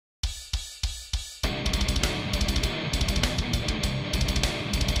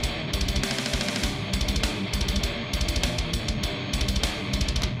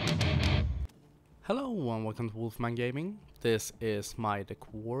Hello and welcome to Wolfman Gaming. This is my The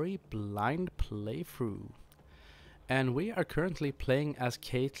Quarry blind playthrough. And we are currently playing as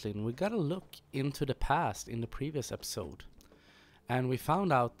Caitlin. We got a look into the past in the previous episode. And we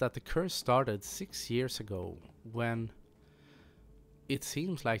found out that the curse started 6 years ago when it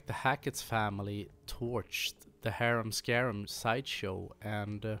seems like the Hackett's family torched the Harem Scarum sideshow,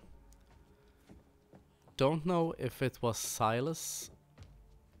 and don't know if it was Silas,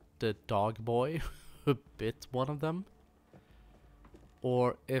 the dog boy, who bit one of them,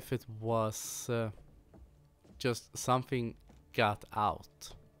 or if it was just something got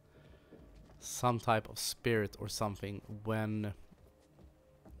out, some type of spirit or something, when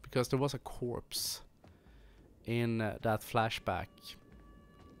because there was a corpse in that flashback.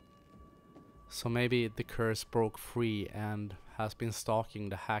 So maybe the curse broke free and has been stalking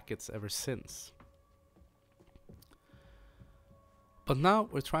the Hacketts ever since. But now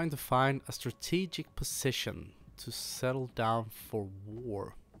we're trying to find a strategic position to settle down for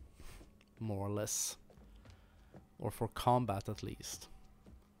war, more or less. Or for combat at least.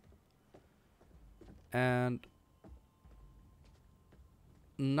 And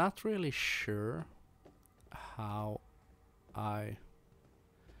not really sure how I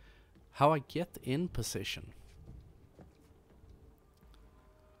get in position.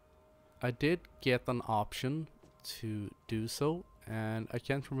 I did get an option to do so, and I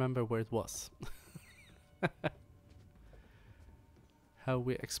can't remember where it was. How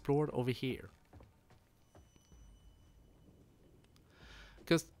we explored over here.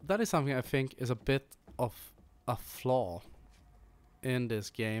 Because that is something I think is a bit of a flaw in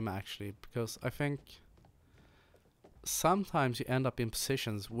this game, actually, because I think sometimes you end up in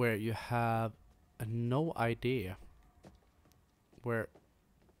positions where you have no idea where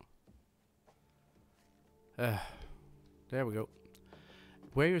there we go,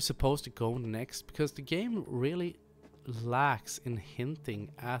 where you're supposed to go next, because the game really lacks in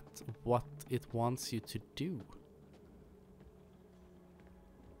hinting at what it wants you to do.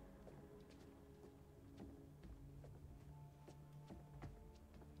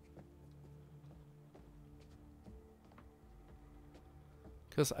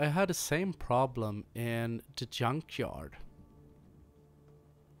 Because I had the same problem in the junkyard.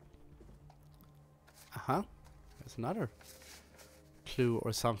 There's another clue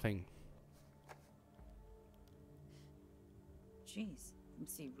or something. Jeez, I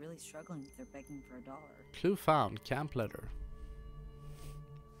see really struggling if they're begging for $1. Clue found, camp letter.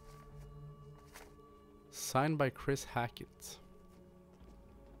 Signed by Chris Hackett.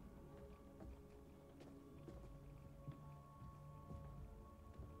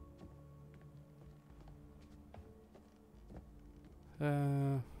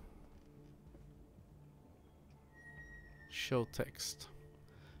 Show text.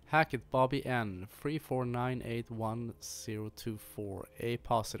 Hackett Bobby N 349811024, A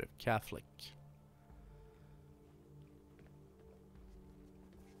positive, Catholic.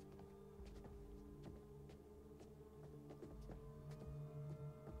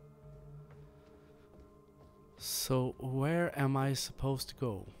 So where am I supposed to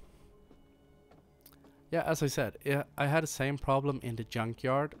go? Yeah, as I said, I had the same problem in the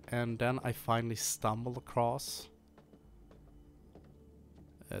junkyard, and then I finally stumbled across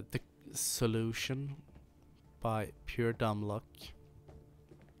the solution by pure dumb luck.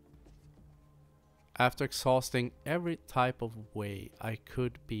 After exhausting every type of way I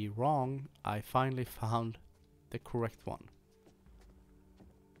could be wrong, I finally found the correct one.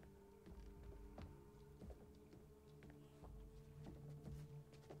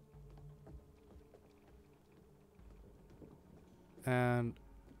 And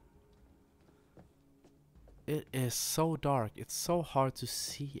it is so dark, it's so hard to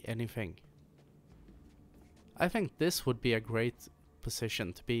see anything. I think this would be a great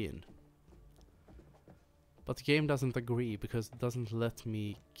position to be in. But the game doesn't agree because it doesn't let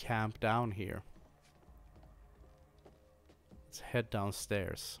me camp down here. Let's head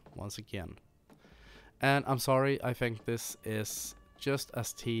downstairs once again. And I'm sorry, I think this is just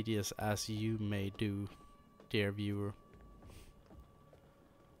as tedious as you may do, dear viewer.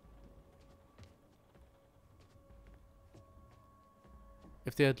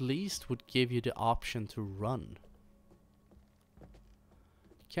 If they at least would give you the option to run. You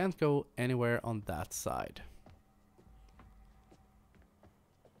can't go anywhere on that side.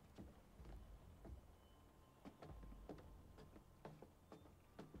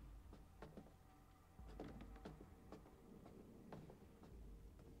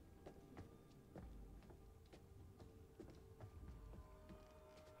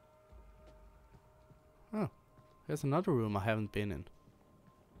 Oh, here's another room I haven't been in.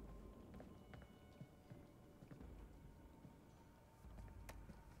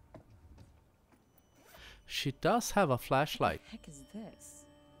 She does have a flashlight. What the heck is this?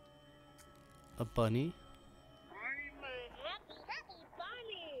 A bunny. I'm a happy, happy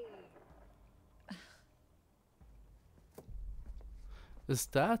bunny. Is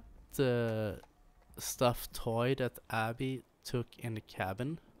that the stuffed toy that Abby took in the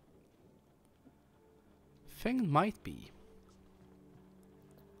cabin? Think it might be.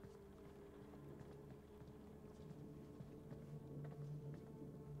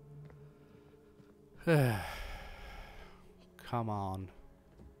 Come on.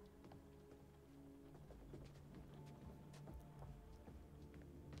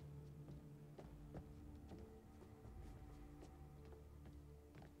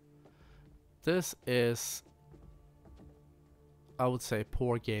 This is, I would say,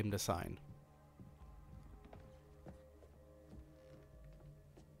 poor game design.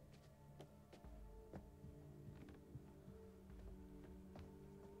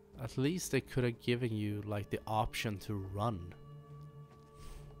 At least they could have given you like the option to run.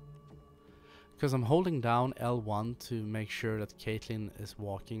 Because I'm holding down L1 to make sure that Caitlin is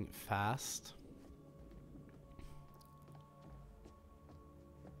walking fast.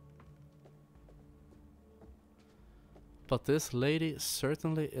 But this lady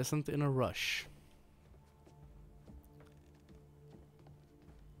certainly isn't in a rush.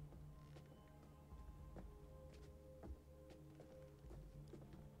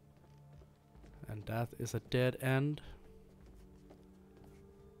 And that is a dead end.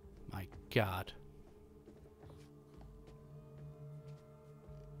 My God.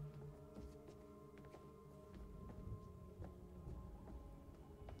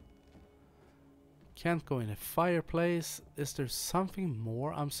 Can't go in a fireplace. Is there something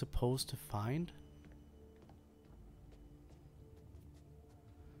more I'm supposed to find?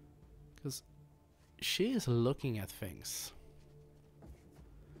 Because she is looking at things.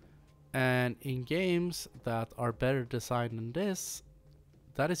 And in games that are better designed than this,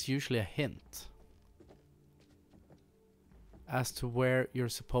 that is usually a hint as to where you're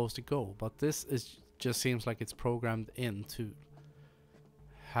supposed to go. But this is just seems like it's programmed in to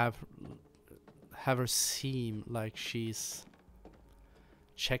have her seem like she's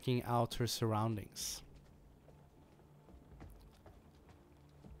checking out her surroundings.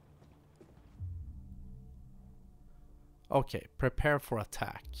 Okay, prepare for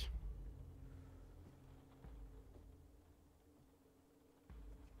attack.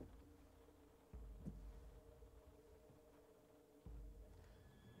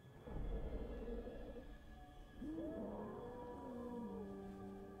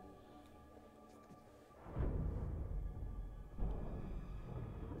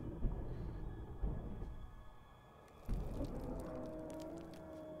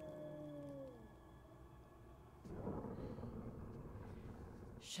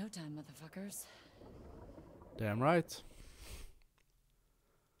 Showtime, motherfuckers. Damn right.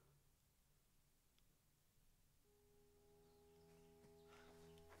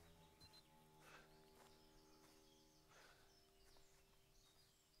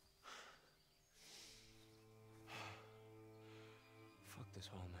 Fuck this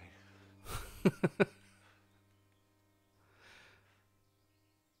whole night.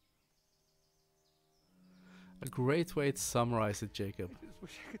 A great way to summarize it, Jacob. I just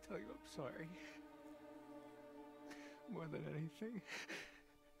wish I could tell you I'm sorry. More than anything.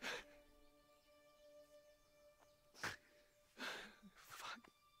 Fuck.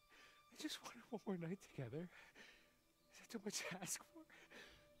 I just wanted one more night together. Is that too much to ask for?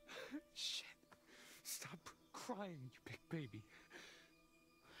 Shit. Stop crying, you big baby.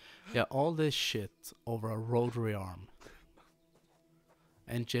 Yeah, all this shit over a rotary arm.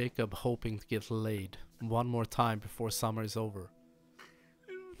 And Jacob hoping to get laid one more time before summer is over.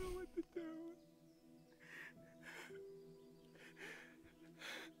 I don't know what to do.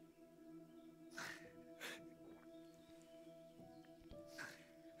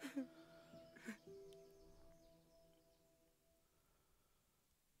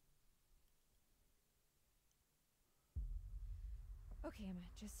 Okay, Emma,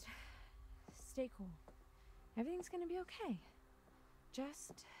 just stay cool. Everything's gonna be okay.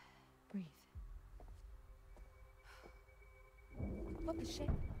 Just breathe. What the shit?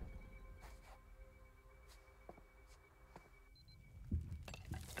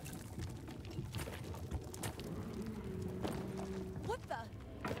 What the?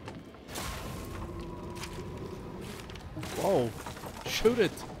 Whoa! Shoot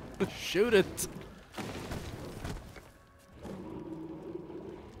it! Shoot it!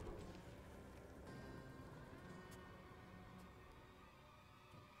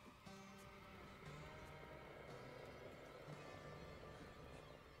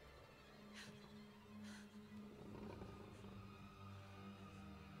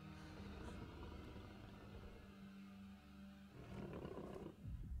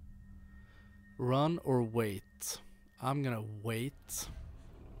 Run or wait? I'm gonna wait.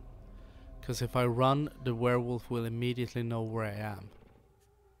 Because if I run, the werewolf will immediately know where I am.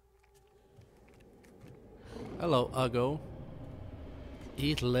 Hello, Uggo.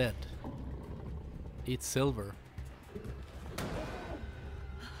 Eat lead. Eat silver.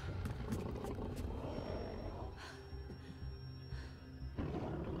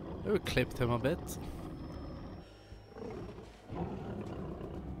 We clipped him a bit.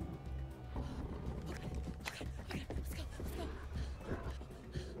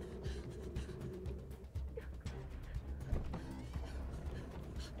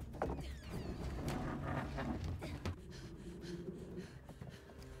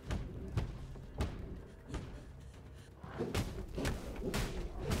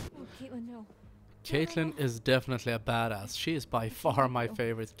 Oh, Caitlin, no. Caitlin is definitely a badass. She is by far my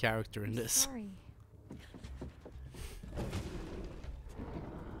favorite character in I'm this. sorry.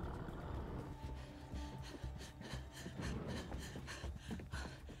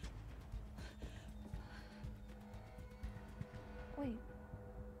 Wait.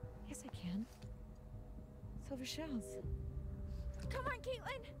 Yes, I can. Silver shells. Come on,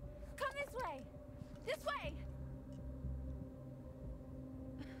 Caitlin! Come this way! This way!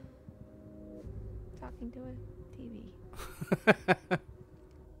 Talking to a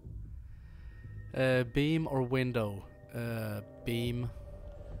TV. Beam or window? Beam.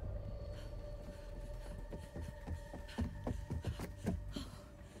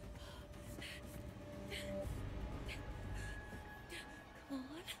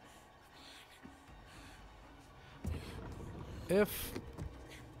 If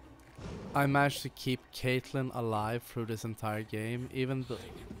I manage to keep Caitlin alive through this entire game, even though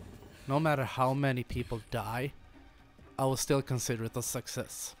no matter how many people die, I will still consider it a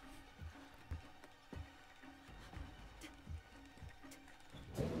success.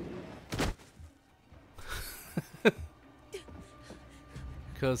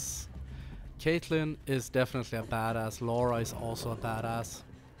 Because Caitlin is definitely a badass, Laura is also a badass.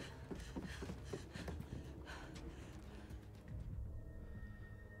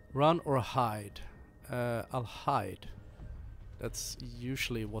 Run or hide? I'll hide. That's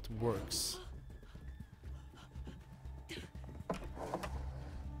usually what works.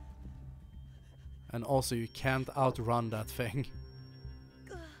 And also you can't outrun that thing.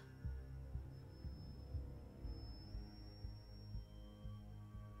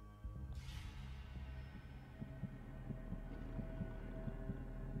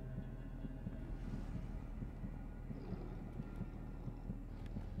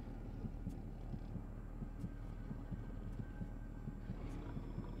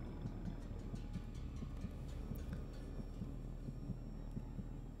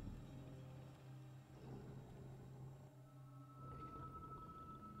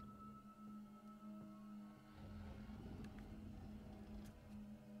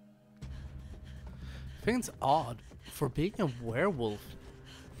 I think it's odd for being a werewolf.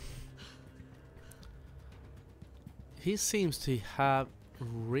 He seems to have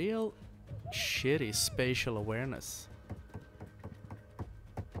real shitty spatial awareness.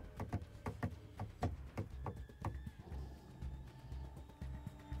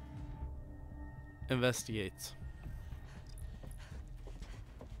 Investigate.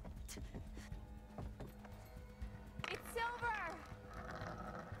 It's Silver!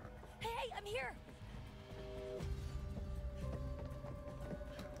 Hey, I'm here!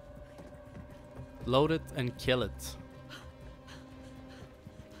 Load it and kill it.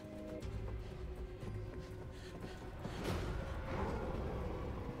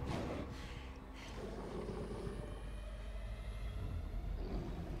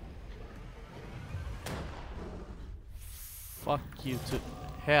 Fuck you to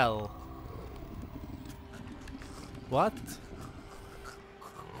hell. What?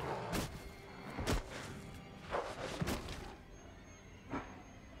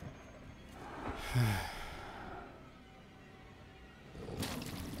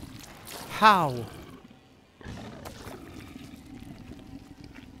 How?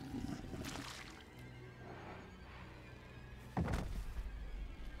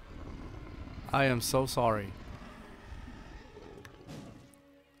 I am so sorry.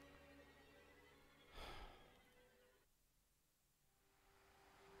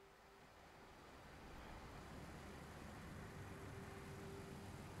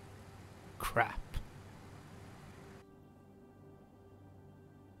 Crap.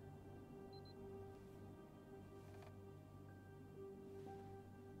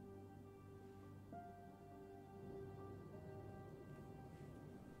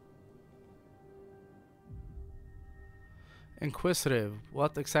 Inquisitive,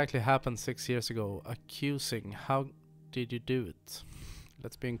 what exactly happened 6 years ago? Accusing, how did you do it?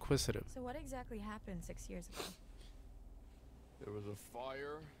 Let's be inquisitive. So what exactly happened 6 years ago? There was a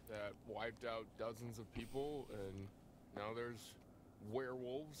fire that wiped out dozens of people, and now there's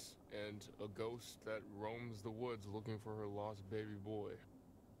werewolves and a ghost that roams the woods looking for her lost baby boy.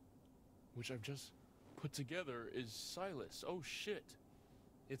 Which I've just put together is Silas. Oh shit.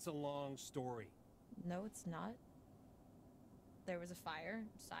 It's a long story. No, it's not. There was a fire.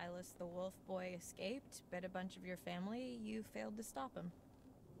 Silas the wolf boy escaped, bit a bunch of your family. You failed to stop him.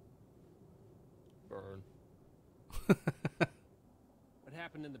 Burn. What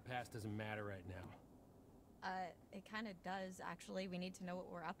happened in the past doesn't matter right now. It kind of does, actually. We need to know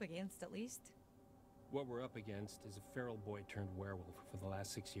what we're up against, at least. What we're up against is a feral boy turned werewolf who for the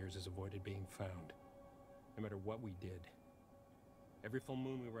last 6 years has avoided being found. No matter what we did. Every full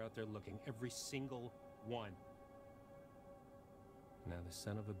moon we were out there looking. Every single one. Now the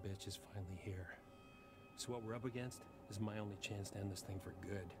son of a bitch is finally here. So what we're up against is my only chance to end this thing for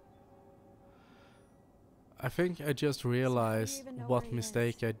good. I think I just realized even know what where he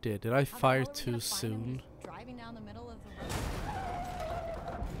mistake is? I did. Did I How the fire hell are we too gonna find him? soon? He's driving down the middle of the road.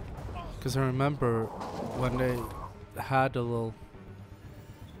 Because I remember when they had a little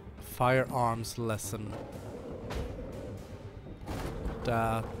firearms lesson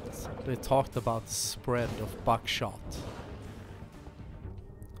that they talked about the spread of buckshot.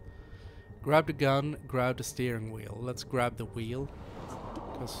 Grab the gun, grab the steering wheel. Let's grab the wheel.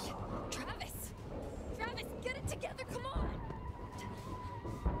 Because Travis! Travis, get it together, come on!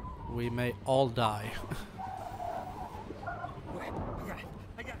 we may all die. Wait,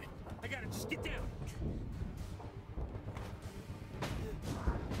 I got it, just get down.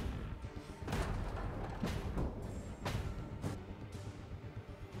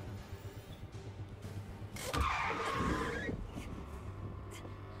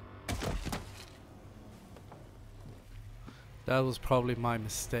 That was probably my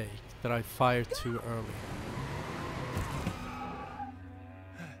mistake, that I fired too early.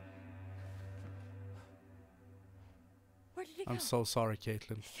 Where did he go? I'm so sorry,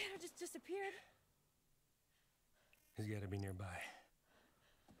 Caitlin. He can't have just disappeared. He's gotta be nearby.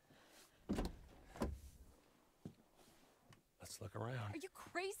 Let's look around. Are you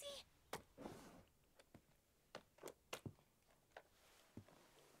crazy?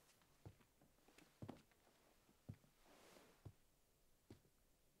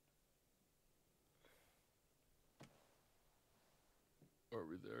 Are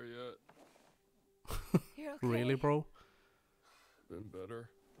we there yet? You're okay. Really, bro? Been better,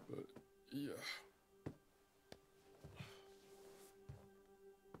 but yeah.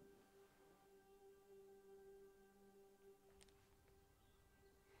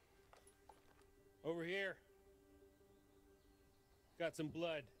 Over here. Got some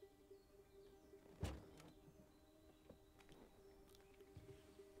blood.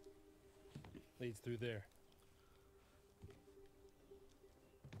 Leads through there.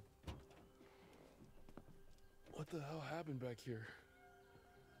 What the hell happened back here?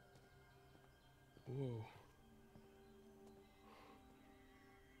 Whoa.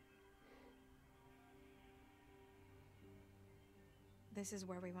 This is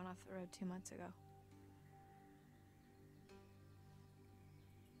where we went off the road 2 months ago.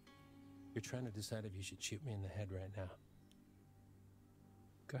 You're trying to decide if you should shoot me in the head right now.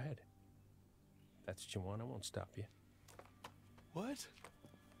 Go ahead. If that's what you want, I won't stop you. What?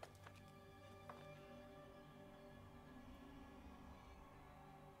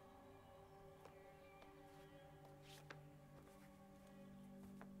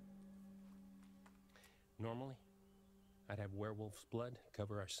 Normally, I'd have werewolf's blood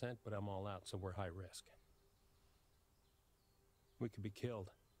cover our scent, but I'm all out, so we're high risk. We could be killed.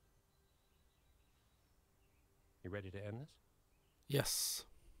 You ready to end this? Yes.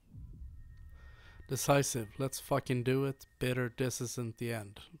 Decisive. Let's fucking do it. Bitter, this isn't the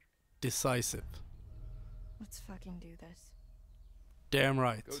end. Decisive. Let's fucking do this. Damn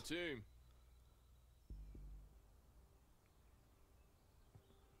right. Go team.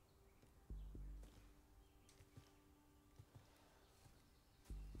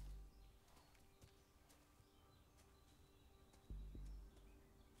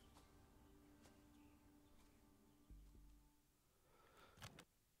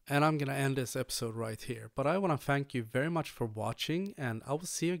 And I'm gonna end this episode right here. But I wanna thank you very much for watching, and I will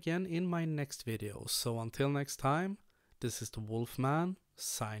see you again in my next video. So until next time, this is the Wolfman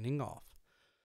signing off.